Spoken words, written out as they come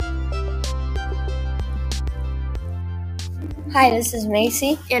Hi, this is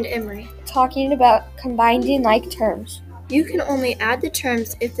Macy and Emery. talking about combining like terms. You can only add the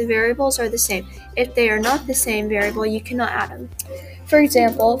terms if the variables are the same. If they are not the same variable, you cannot add them. For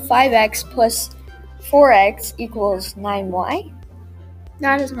example, 5x plus 4x equals 9y.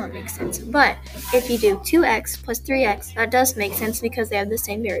 That does not make sense. But if you do 2x plus 3x, that does make sense because they have the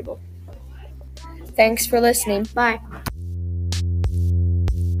same variable. Thanks for listening. Bye.